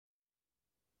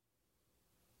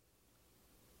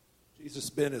Jesus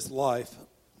spent his life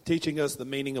teaching us the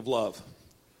meaning of love.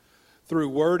 Through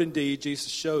word and deed,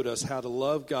 Jesus showed us how to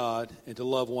love God and to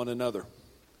love one another.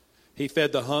 He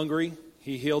fed the hungry.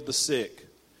 He healed the sick.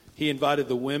 He invited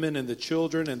the women and the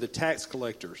children and the tax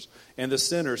collectors and the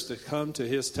sinners to come to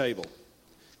his table.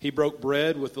 He broke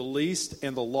bread with the least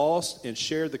and the lost and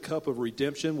shared the cup of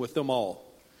redemption with them all.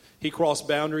 He crossed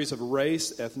boundaries of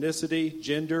race, ethnicity,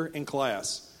 gender, and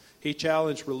class. He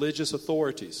challenged religious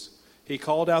authorities. He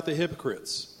called out the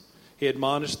hypocrites. He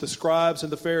admonished the scribes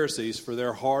and the Pharisees for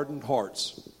their hardened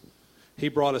hearts. He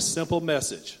brought a simple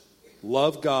message: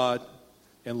 love God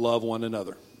and love one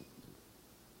another.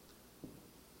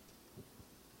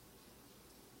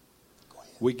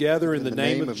 We gather in the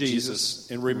name of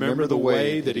Jesus and remember the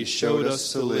way that he showed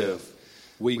us to live.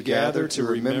 We gather to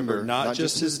remember not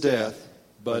just his death,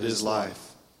 but his life.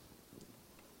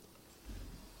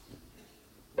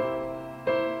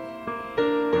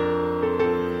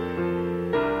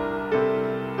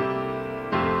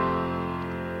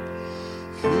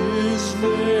 His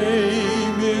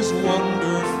name is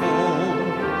wonderful.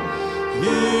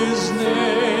 His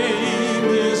name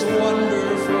is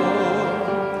wonderful.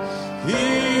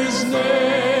 His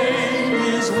name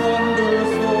is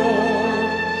wonderful.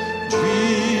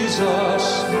 Jesus,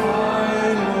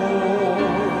 my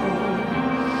Lord.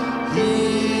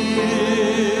 He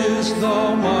is the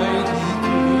mighty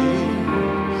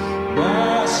King,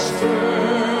 Master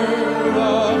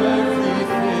of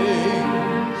everything.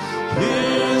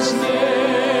 His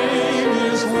name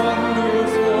is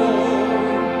wonderful.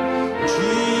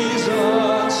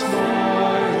 Jesus,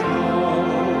 my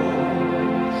Lord.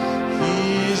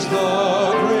 He's the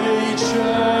great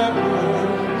shepherd,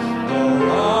 the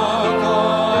rock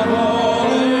of all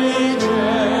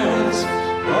ages.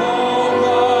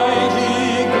 Almighty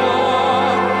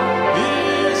God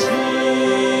is he.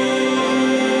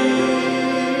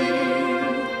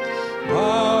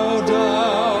 Bow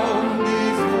down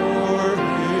before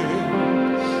him,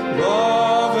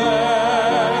 love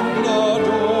and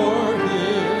adore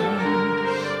him.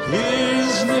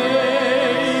 His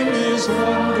name is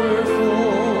wonderful.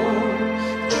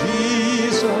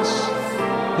 Jesus.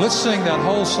 Let's sing that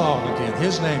whole song again.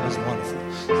 His name is wonderful.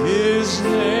 His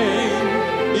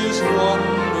name is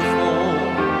wonderful.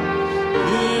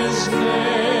 His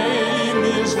name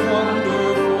is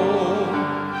wonderful.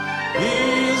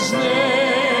 His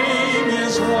name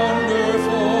is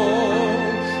wonderful.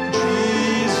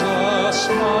 Jesus,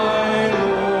 my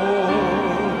Lord.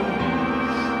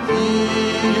 He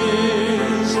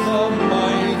is the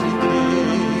mighty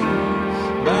King,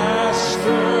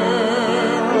 Master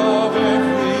of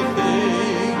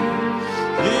everything.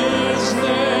 His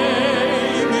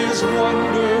name is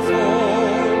wonderful.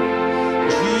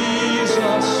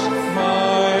 Jesus,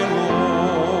 my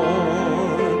Lord.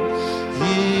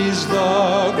 He's the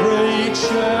great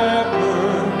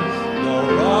shepherd, the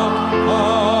rock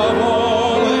of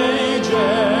all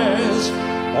ages.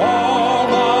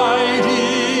 Almighty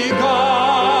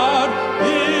God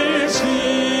is he.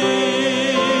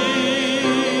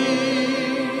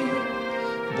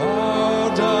 Bow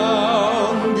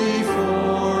down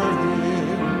before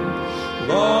him,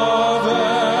 love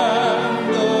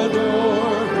and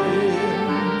adore him.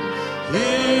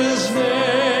 His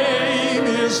name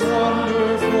is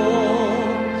wonderful.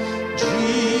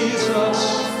 Jesus.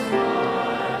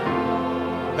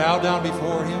 Bow down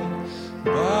before him.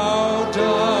 Bow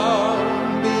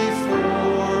down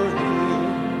before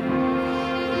him.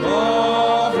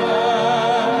 Love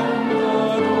and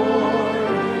adore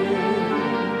him.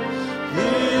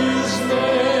 His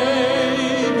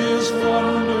name is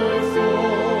wonderful.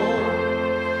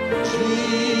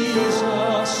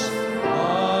 Jesus,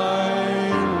 my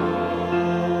Lord.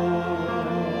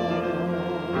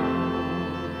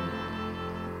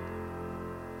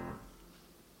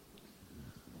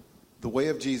 The way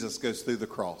of Jesus goes through the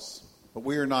cross, but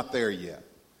we are not there yet.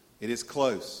 It is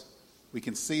close. We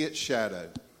can see its shadow.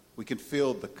 We can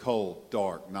feel the cold,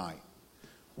 dark night.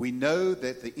 We know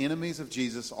that the enemies of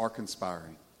Jesus are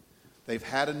conspiring. They've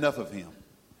had enough of him.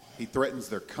 He threatens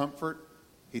their comfort.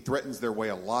 He threatens their way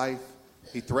of life.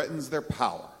 He threatens their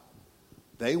power.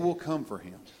 They will come for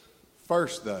him.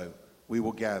 First, though, we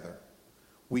will gather.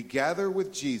 We gather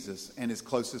with Jesus and his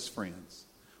closest friends.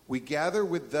 We gather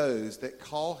with those that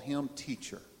call him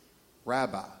teacher,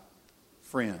 rabbi,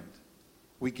 friend.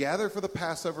 We gather for the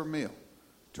Passover meal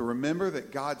to remember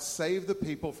that God saved the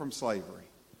people from slavery.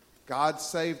 God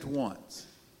saved once.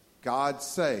 God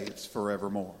saves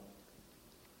forevermore.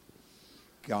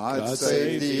 God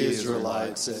saved the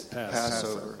Israelites at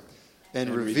Passover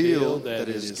and revealed that it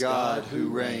is God who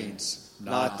reigns,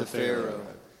 not the Pharaoh.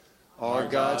 Our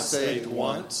God saved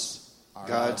once,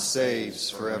 God saves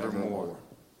forevermore.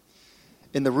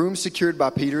 In the room secured by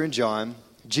Peter and John,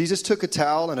 Jesus took a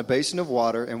towel and a basin of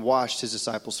water and washed his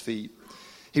disciples' feet.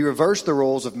 He reversed the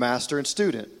roles of master and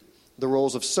student, the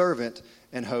roles of servant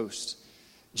and host.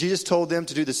 Jesus told them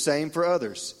to do the same for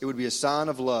others. It would be a sign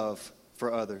of love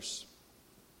for others.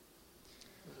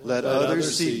 Let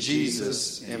others see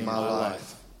Jesus in my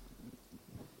life.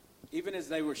 Even as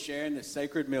they were sharing the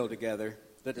sacred meal together,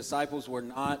 the disciples were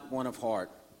not one of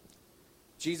heart.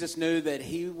 Jesus knew that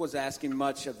he was asking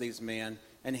much of these men,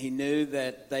 and he knew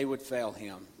that they would fail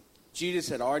him. Judas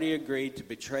had already agreed to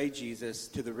betray Jesus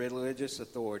to the religious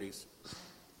authorities.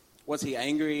 Was he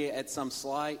angry at some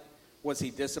slight? Was he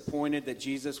disappointed that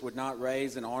Jesus would not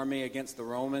raise an army against the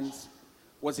Romans?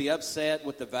 Was he upset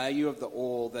with the value of the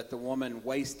oil that the woman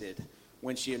wasted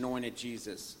when she anointed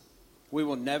Jesus? We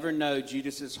will never know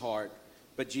Judas's heart,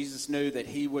 but Jesus knew that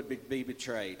he would be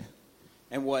betrayed.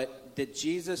 And what did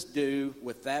Jesus do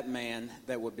with that man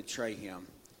that would betray him?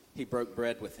 He broke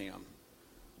bread with him.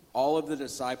 All of the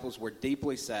disciples were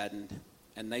deeply saddened,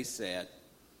 and they said,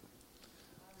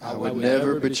 I would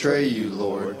never betray you,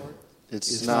 Lord.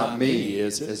 It's not me,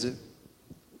 is it?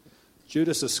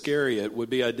 Judas Iscariot would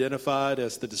be identified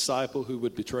as the disciple who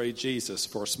would betray Jesus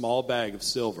for a small bag of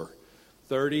silver,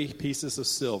 30 pieces of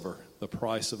silver, the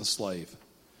price of a slave.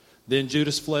 Then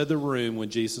Judas fled the room when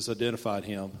Jesus identified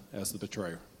him as the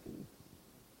betrayer.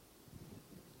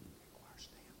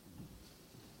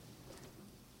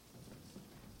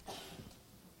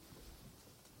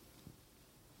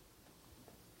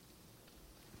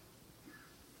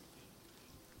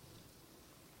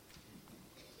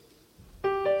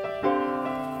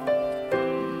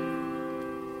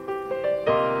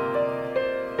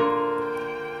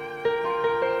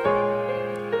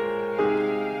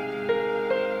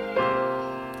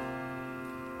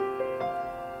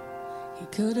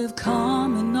 Could have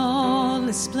come in all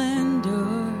his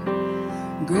splendor,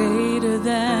 greater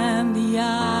than the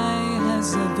eye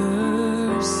has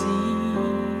ever seen.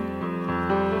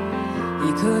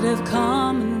 He could have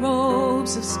come in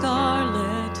robes of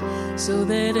scarlet, so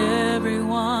that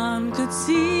everyone could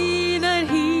see that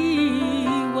he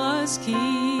was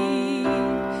king.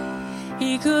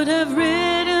 He could have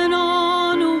ridden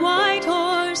on a white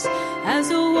horse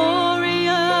as a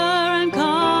warrior and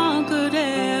conquered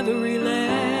every land.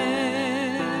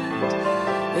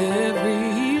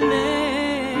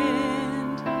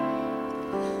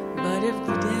 But if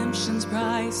redemption's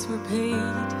price were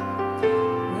paid,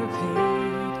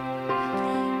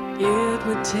 it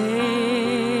would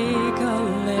take a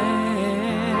lamb.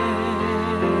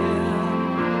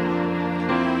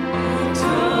 It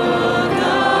took a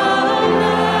lamb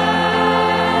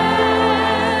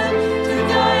to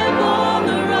die upon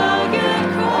the rugged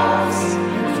cross.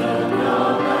 It took no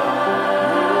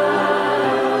lamb,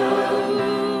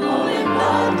 only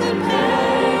blood could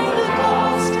pay the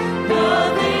cost.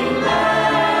 Nothing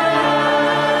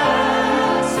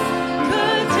less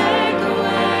could take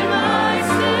away my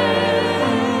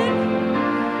sin.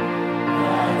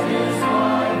 That is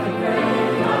why the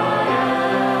great I am.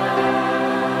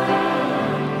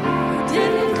 He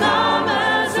didn't come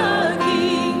as a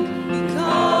king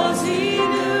because he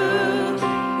knew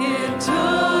it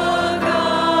took a lamb.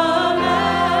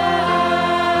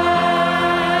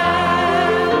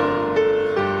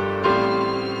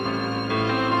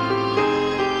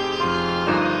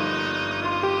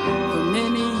 For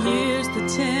many years the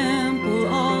temple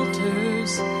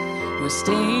altars were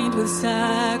stained with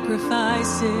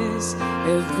sacrifices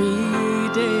every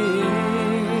day.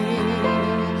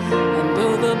 And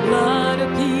though the blood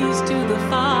appeased to the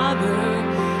Father,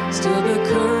 still the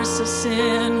curse of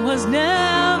sin was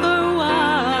never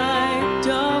wiped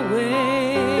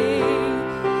away.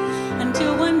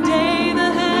 Until one day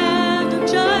the hand of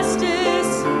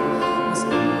justice was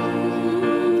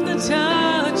the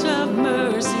touch of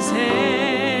mercy's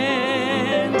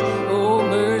hand. Oh,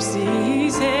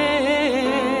 mercy's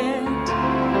hand.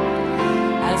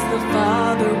 As the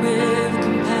Father with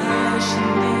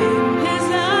compassion in his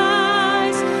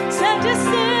eyes said to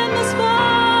sin the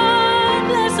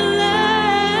spotless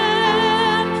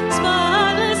lamb,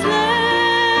 spotless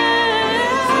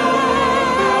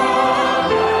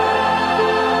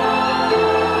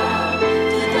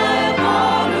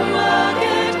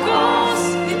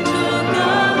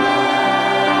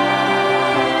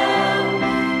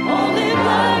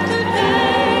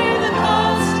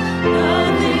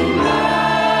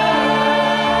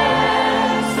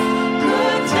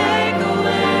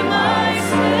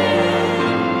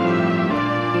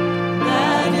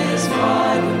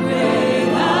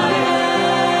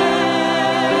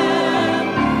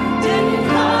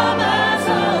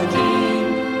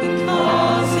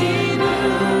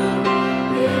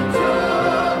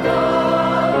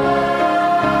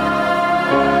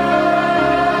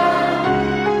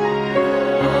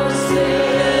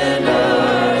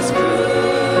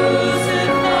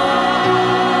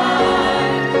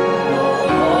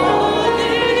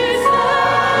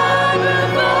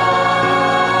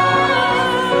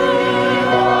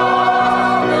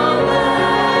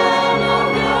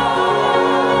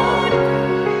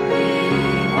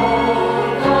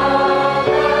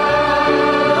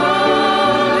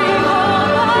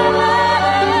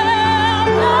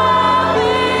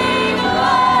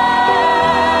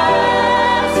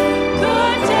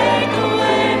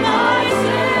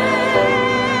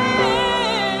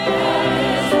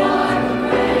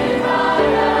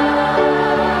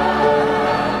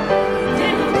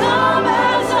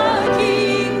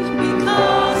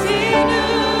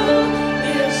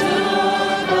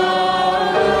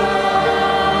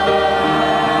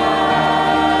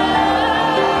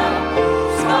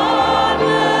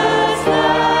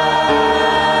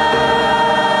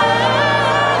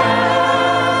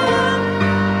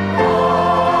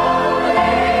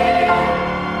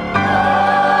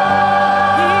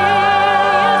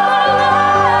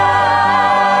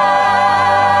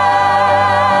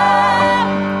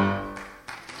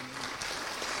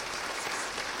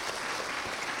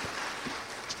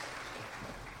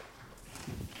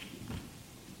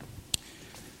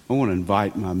I want to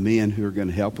invite my men who are going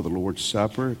to help with the Lord's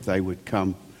Supper, if they would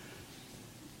come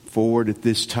forward at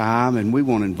this time. And we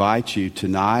want to invite you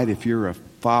tonight, if you're a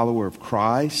follower of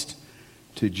Christ,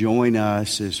 to join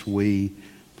us as we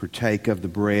partake of the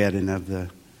bread and of the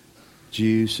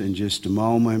juice in just a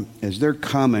moment. As they're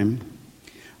coming,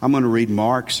 I'm going to read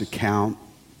Mark's account,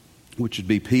 which would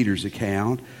be Peter's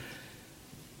account,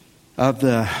 of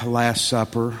the Last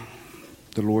Supper,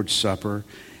 the Lord's Supper.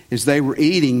 As they were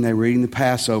eating the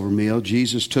Passover meal.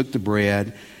 Jesus took the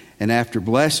bread, and after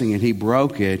blessing it, he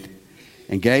broke it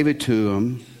and gave it to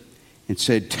them and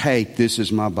said, "Take, this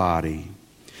is my body."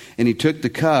 And he took the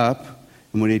cup,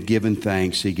 and when he had given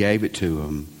thanks, he gave it to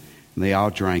them, and they all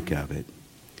drank of it.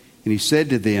 And he said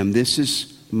to them, "This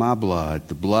is my blood,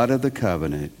 the blood of the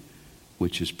covenant,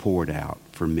 which is poured out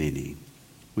for many."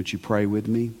 Would you pray with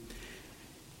me?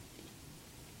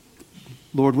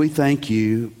 Lord, we thank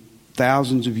you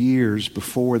thousands of years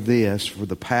before this for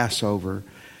the Passover,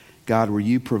 God, where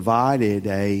you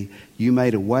you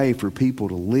made a way for people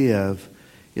to live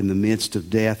in the midst of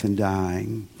death and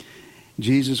dying.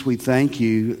 Jesus, we thank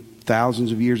you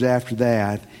thousands of years after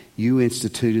that, you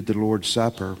instituted the Lord's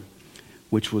Supper,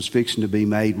 which was fixing to be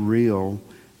made real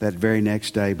that very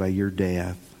next day by your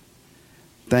death.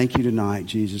 Thank you tonight,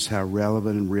 Jesus, how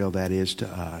relevant and real that is to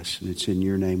us. And it's in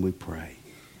your name we pray.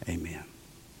 Amen.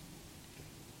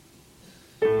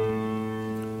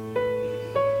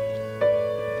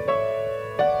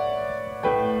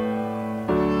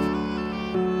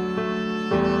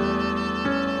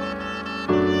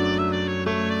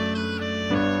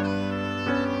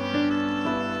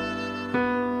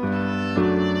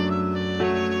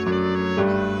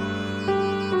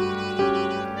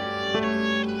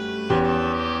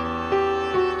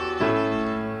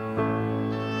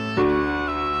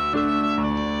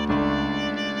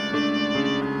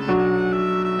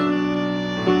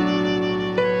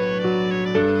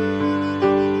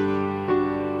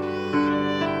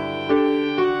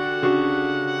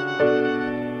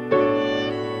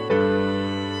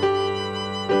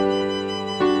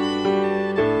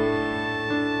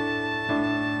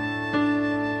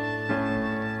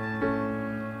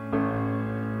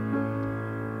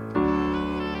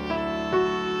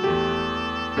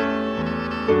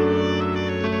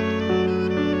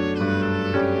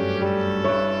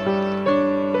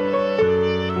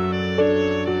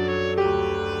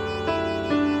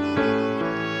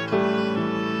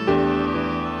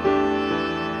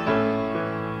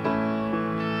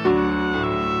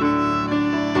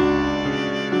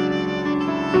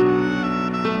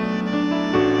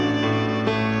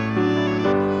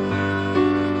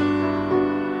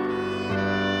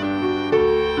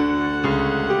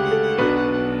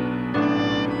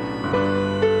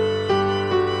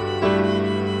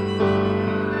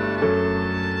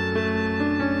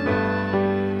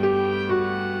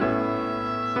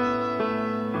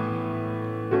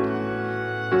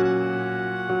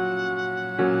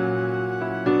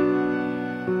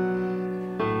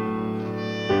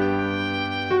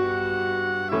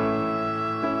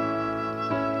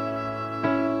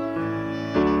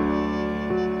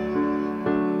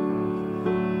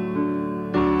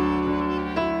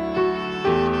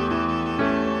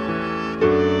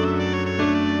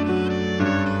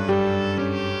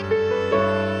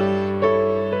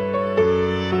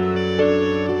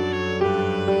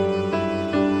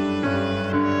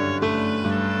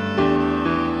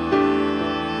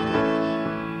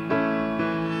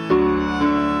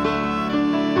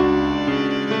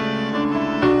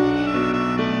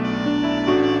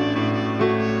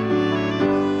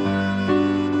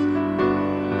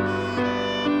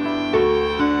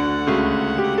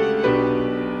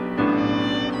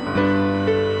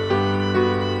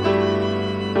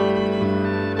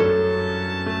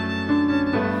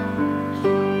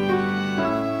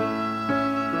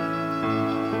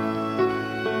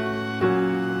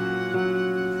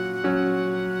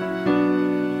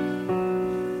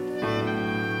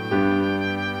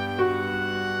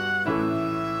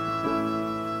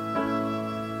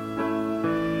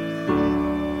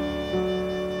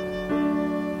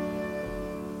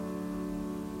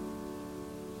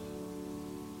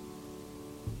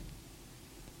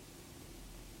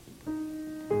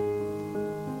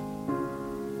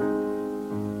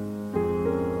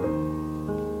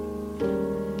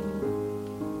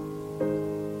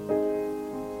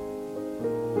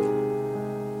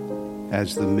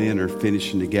 as the men are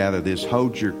finishing to gather this,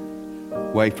 hold your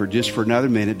wafer just for another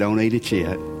minute. Don't eat it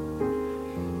yet.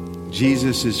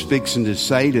 Jesus is fixing to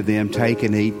say to them, take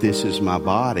and eat, this is my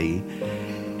body.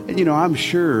 And, you know, I'm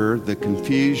sure the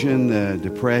confusion, the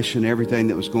depression, everything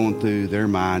that was going through their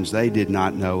minds, they did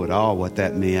not know at all what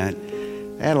that meant.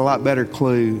 I had a lot better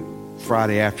clue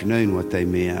Friday afternoon what they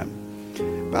meant.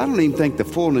 But I don't even think the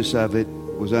fullness of it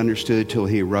was understood till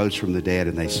he arose from the dead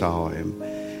and they saw him.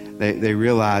 They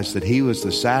realized that he was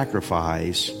the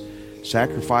sacrificed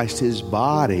his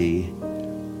body,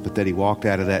 but that he walked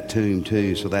out of that tomb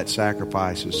too. So that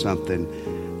sacrifice was something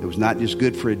that was not just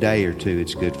good for a day or two,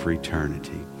 it's good for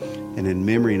eternity. And in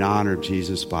memory and honor of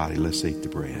Jesus' body, let's eat the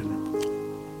bread.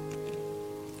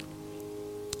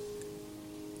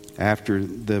 After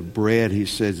the bread, he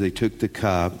says they took the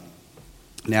cup,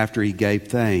 and after he gave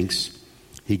thanks,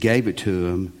 he gave it to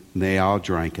them, and they all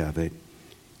drank of it.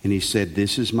 And he said,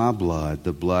 "This is my blood,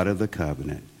 the blood of the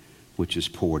covenant, which is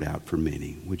poured out for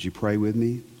many." Would you pray with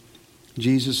me?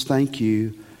 Jesus, thank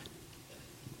you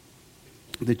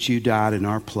that you died in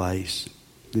our place,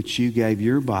 that you gave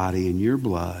your body and your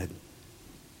blood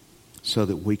so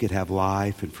that we could have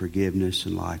life and forgiveness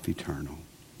and life eternal.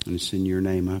 And it's in your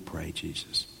name I pray,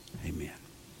 Jesus. Amen.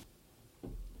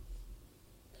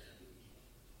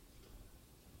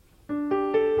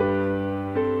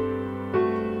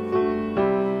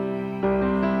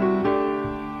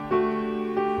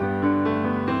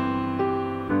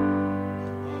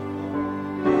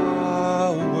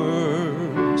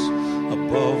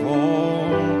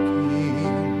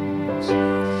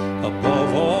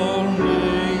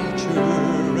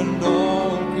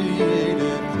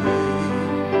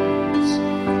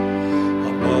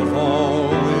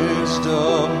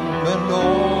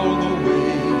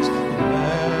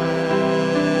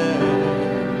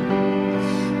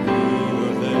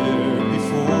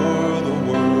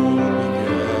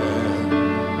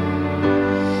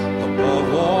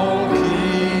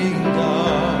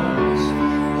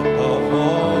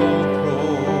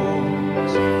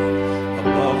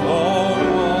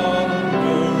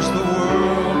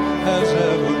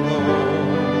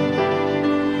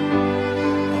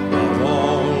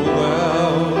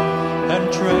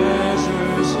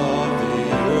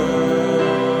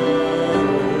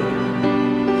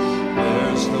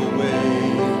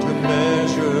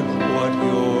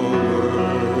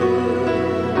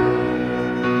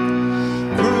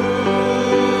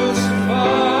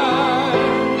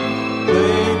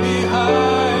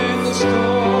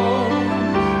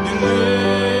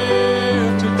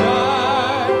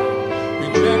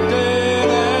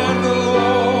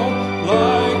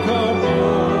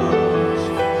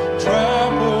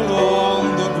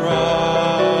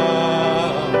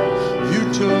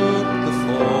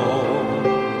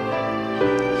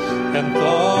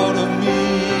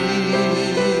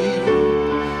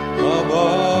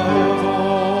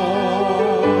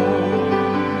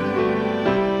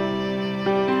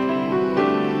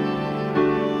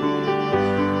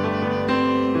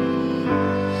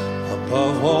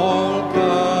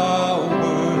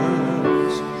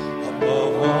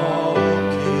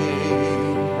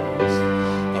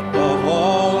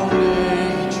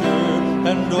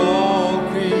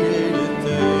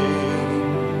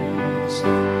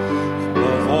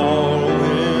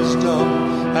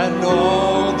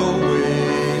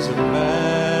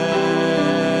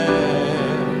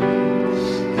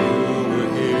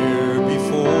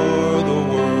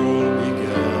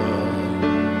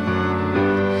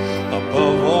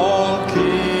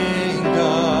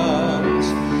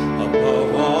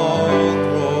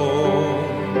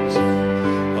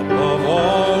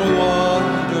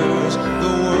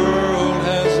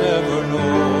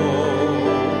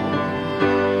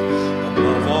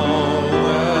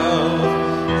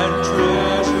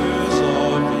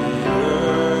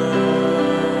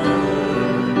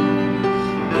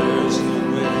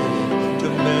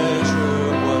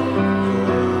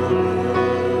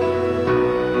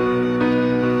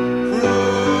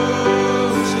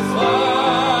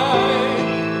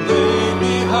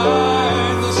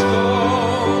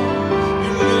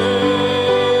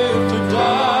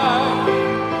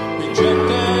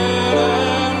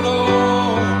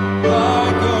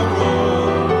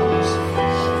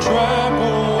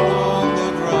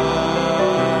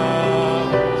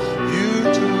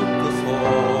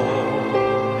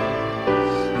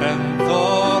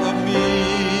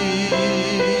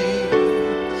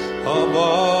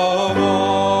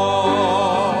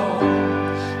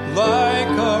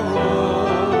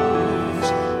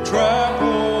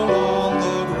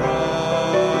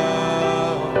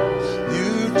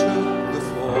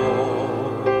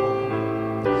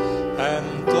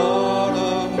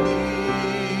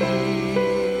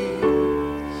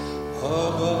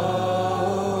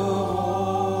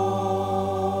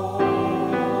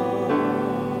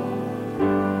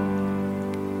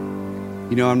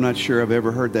 You know, I'm not sure I've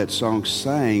ever heard that song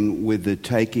sang with the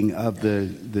taking of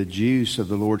the juice of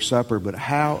the Lord's Supper, but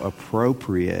how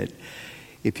appropriate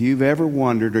If you've ever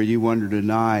wondered, or you wonder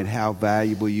tonight, how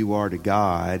valuable you are to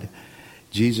God,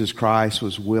 Jesus Christ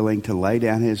was willing to lay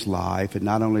down his life, and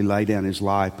not only lay down his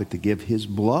life, but to give his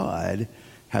blood,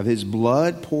 have his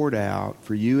blood poured out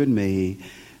for you and me,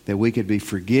 that we could be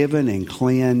forgiven and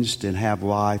cleansed and have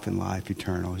life and life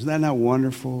eternal. Isn't that not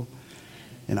wonderful?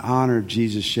 In honor of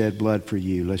Jesus shed blood for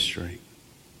you. Let's drink.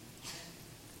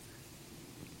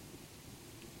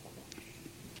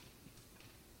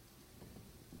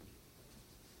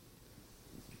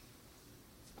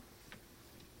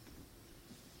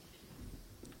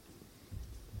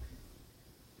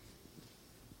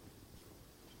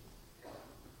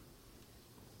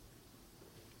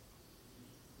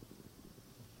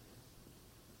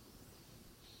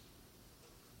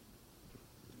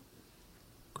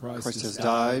 Christ has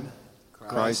died.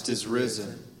 Christ is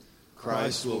risen.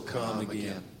 Christ will come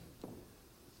again.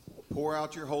 Pour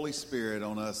out your Holy Spirit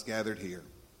on us gathered here,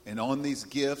 and on these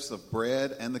gifts of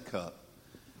bread and the cup.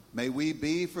 May we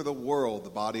be for the world the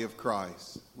body of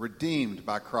Christ, redeemed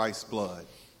by Christ's blood.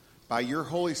 By your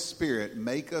Holy Spirit,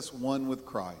 make us one with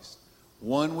Christ,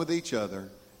 one with each other,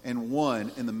 and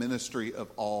one in the ministry of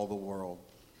all the world.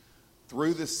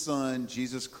 Through the Son,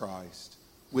 Jesus Christ,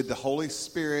 with the Holy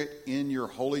Spirit in your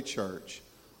holy church,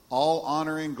 all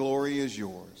honor and glory is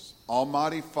yours,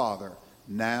 Almighty Father,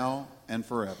 now and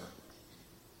forever.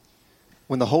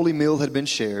 When the holy meal had been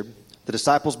shared, the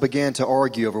disciples began to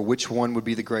argue over which one would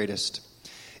be the greatest.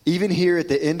 Even here at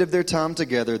the end of their time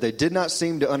together, they did not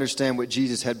seem to understand what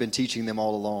Jesus had been teaching them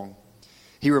all along.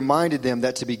 He reminded them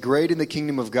that to be great in the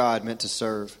kingdom of God meant to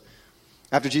serve.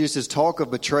 After Jesus' talk of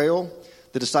betrayal,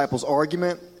 the disciples'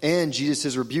 argument, and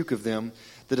Jesus' rebuke of them,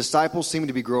 the disciples seemed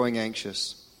to be growing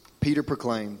anxious. Peter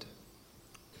proclaimed,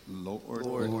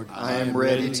 Lord, I am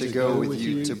ready to go with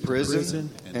you to prison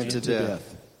and to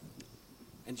death.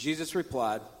 And Jesus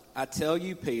replied, I tell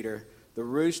you, Peter, the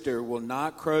rooster will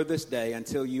not crow this day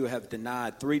until you have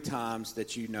denied 3 times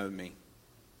that you know me.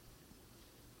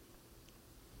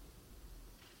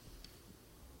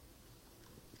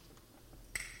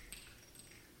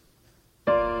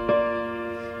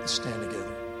 Let's stand together.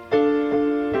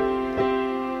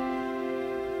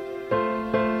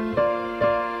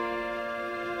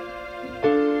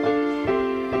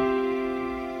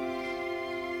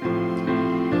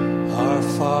 Our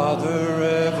Father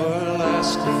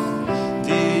everlasting,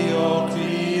 the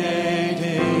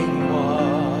all-creating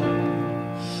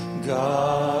one,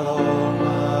 God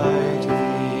Almighty,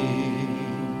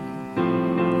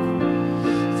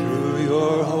 through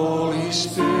your Holy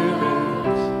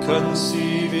Spirit,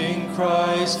 conceiving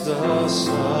Christ the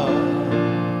Son,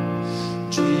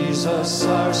 Jesus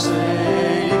our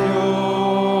Savior.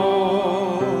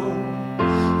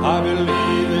 I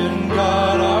believe in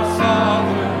God our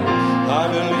Father, I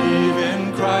believe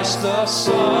in Christ the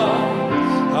Son,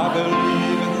 I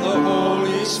believe in the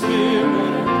Holy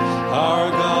Spirit, our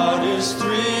God is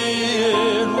 3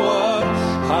 in 1.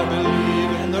 I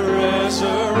believe in the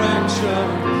resurrection,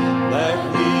 that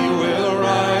we will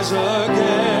rise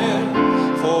again,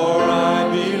 for I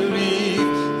believe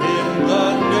in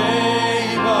the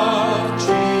name of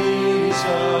Jesus.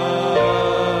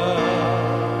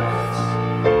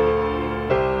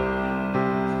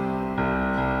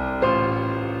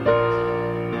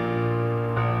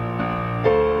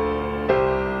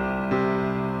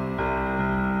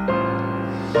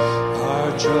 Our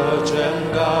judge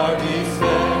and our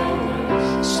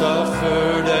defender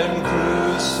suffered and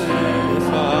crucified.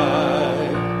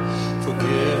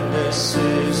 Forgiveness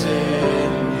is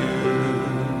in you.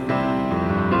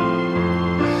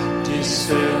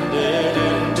 Descended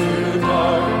into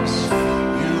darkness,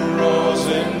 you rose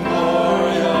in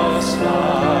glorious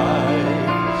light,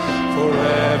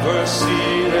 forever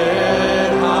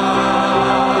seated high.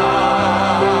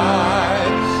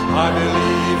 I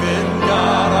believe in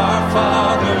God our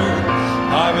Father,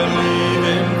 I believe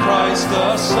in Christ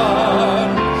the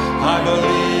Son, I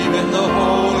believe in the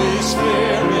Holy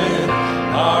Spirit,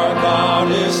 our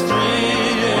God is 3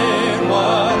 in 1.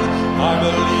 I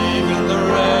believe in the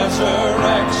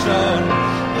resurrection,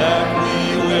 that we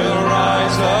will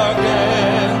rise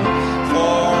again,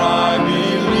 for I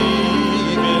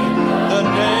believe in the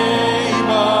name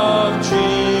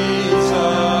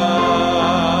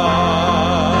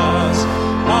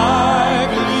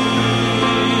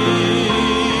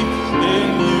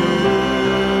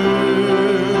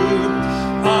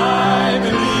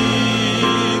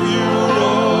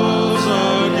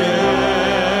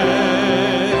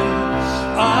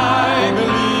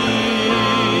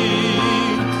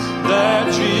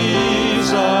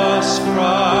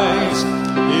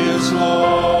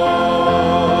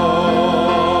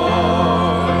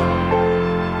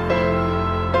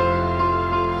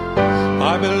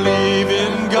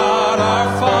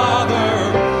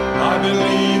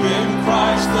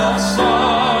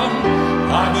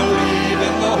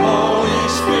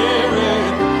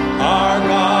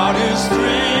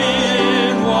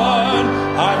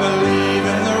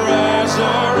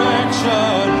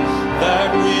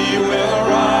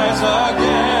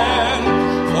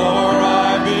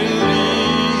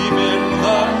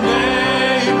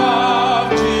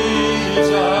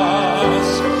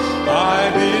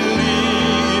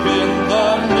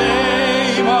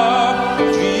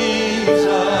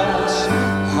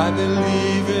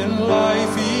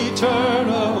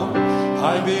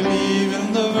believe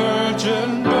in the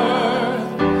virgin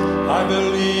birth. I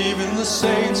believe in the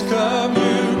saints'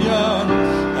 communion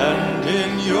and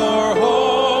in your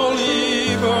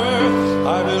holy birth.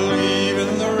 I believe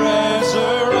in the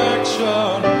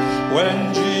resurrection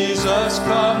when Jesus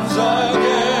comes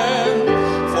again.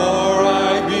 For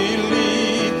I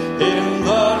believe in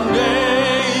the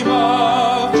name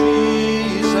of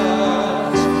Jesus.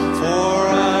 For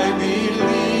I believe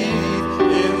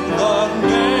in the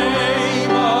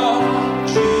name of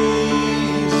Jesus.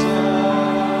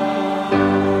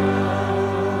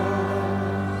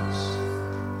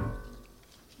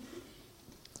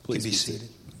 Please be seated.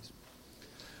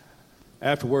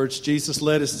 Afterwards, Jesus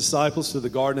led his disciples to the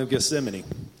Garden of Gethsemane.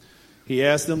 He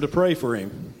asked them to pray for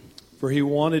him, for he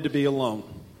wanted to be alone.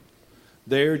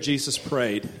 There, Jesus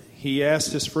prayed. He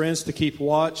asked his friends to keep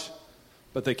watch,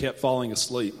 but they kept falling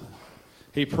asleep.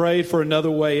 He prayed for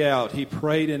another way out. He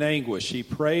prayed in anguish. He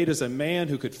prayed as a man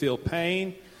who could feel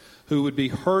pain, who would be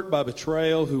hurt by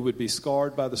betrayal, who would be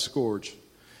scarred by the scourge,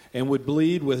 and would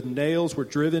bleed when nails were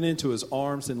driven into his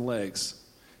arms and legs.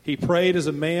 He prayed as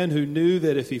a man who knew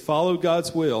that if he followed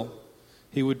God's will,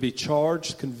 he would be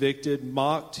charged, convicted,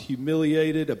 mocked,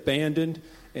 humiliated, abandoned,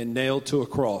 and nailed to a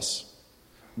cross.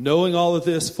 Knowing all of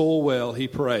this full well, he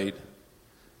prayed,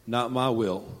 "Not my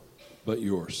will, but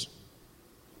yours."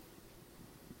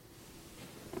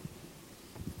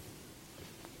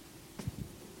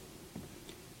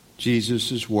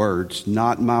 Jesus' words,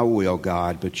 "Not my will,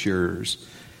 God, but yours."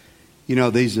 You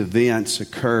know, these events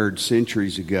occurred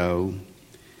centuries ago.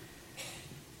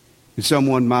 And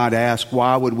someone might ask,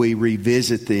 why would we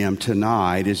revisit them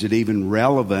tonight? Is it even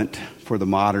relevant for the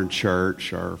modern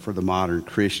church or for the modern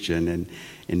Christian? And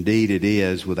indeed it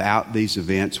is. Without these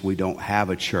events, we don't have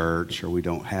a church or we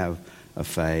don't have a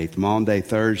faith. Maundy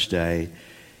Thursday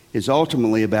is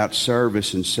ultimately about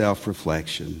service and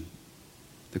self-reflection.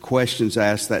 The questions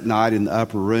asked that night in the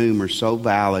upper room are so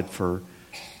valid for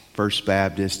First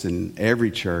Baptist and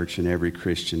every church and every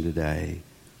Christian today.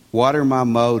 What are my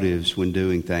motives when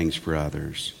doing things for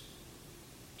others?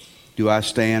 Do I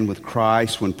stand with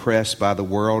Christ when pressed by the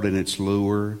world and its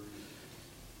lure?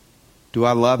 Do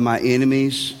I love my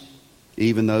enemies,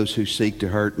 even those who seek to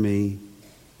hurt me?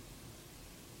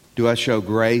 Do I show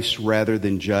grace rather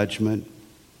than judgment?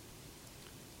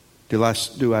 Do I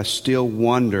still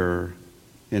wonder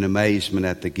in amazement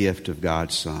at the gift of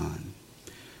God's Son?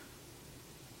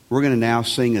 We're going to now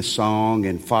sing a song,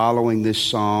 and following this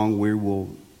song, we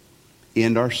will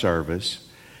end our service.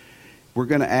 We're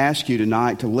going to ask you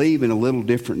tonight to leave in a little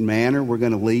different manner. We're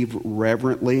going to leave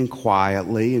reverently and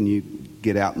quietly, and you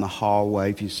get out in the hallway.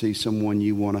 If you see someone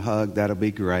you want to hug, that'll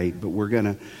be great. But we're going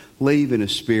to leave in a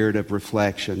spirit of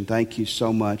reflection. Thank you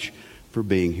so much for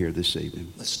being here this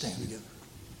evening. Let's stand together.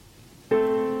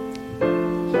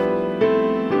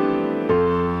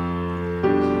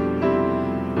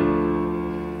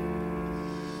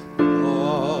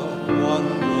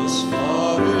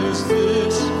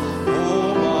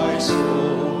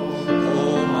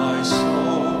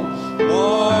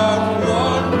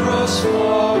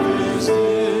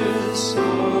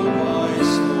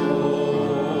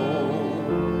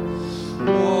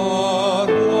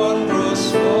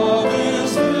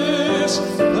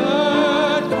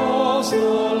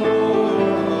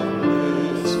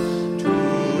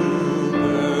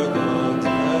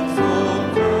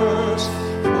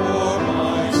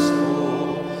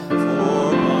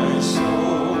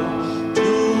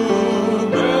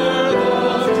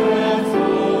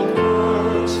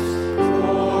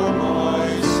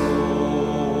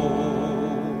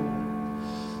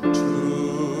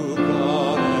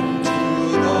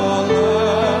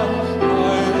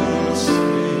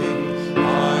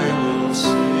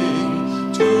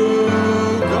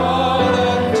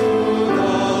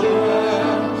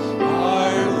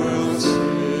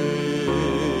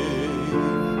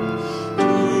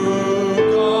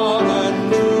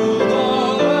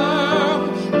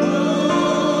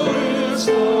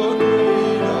 Lord.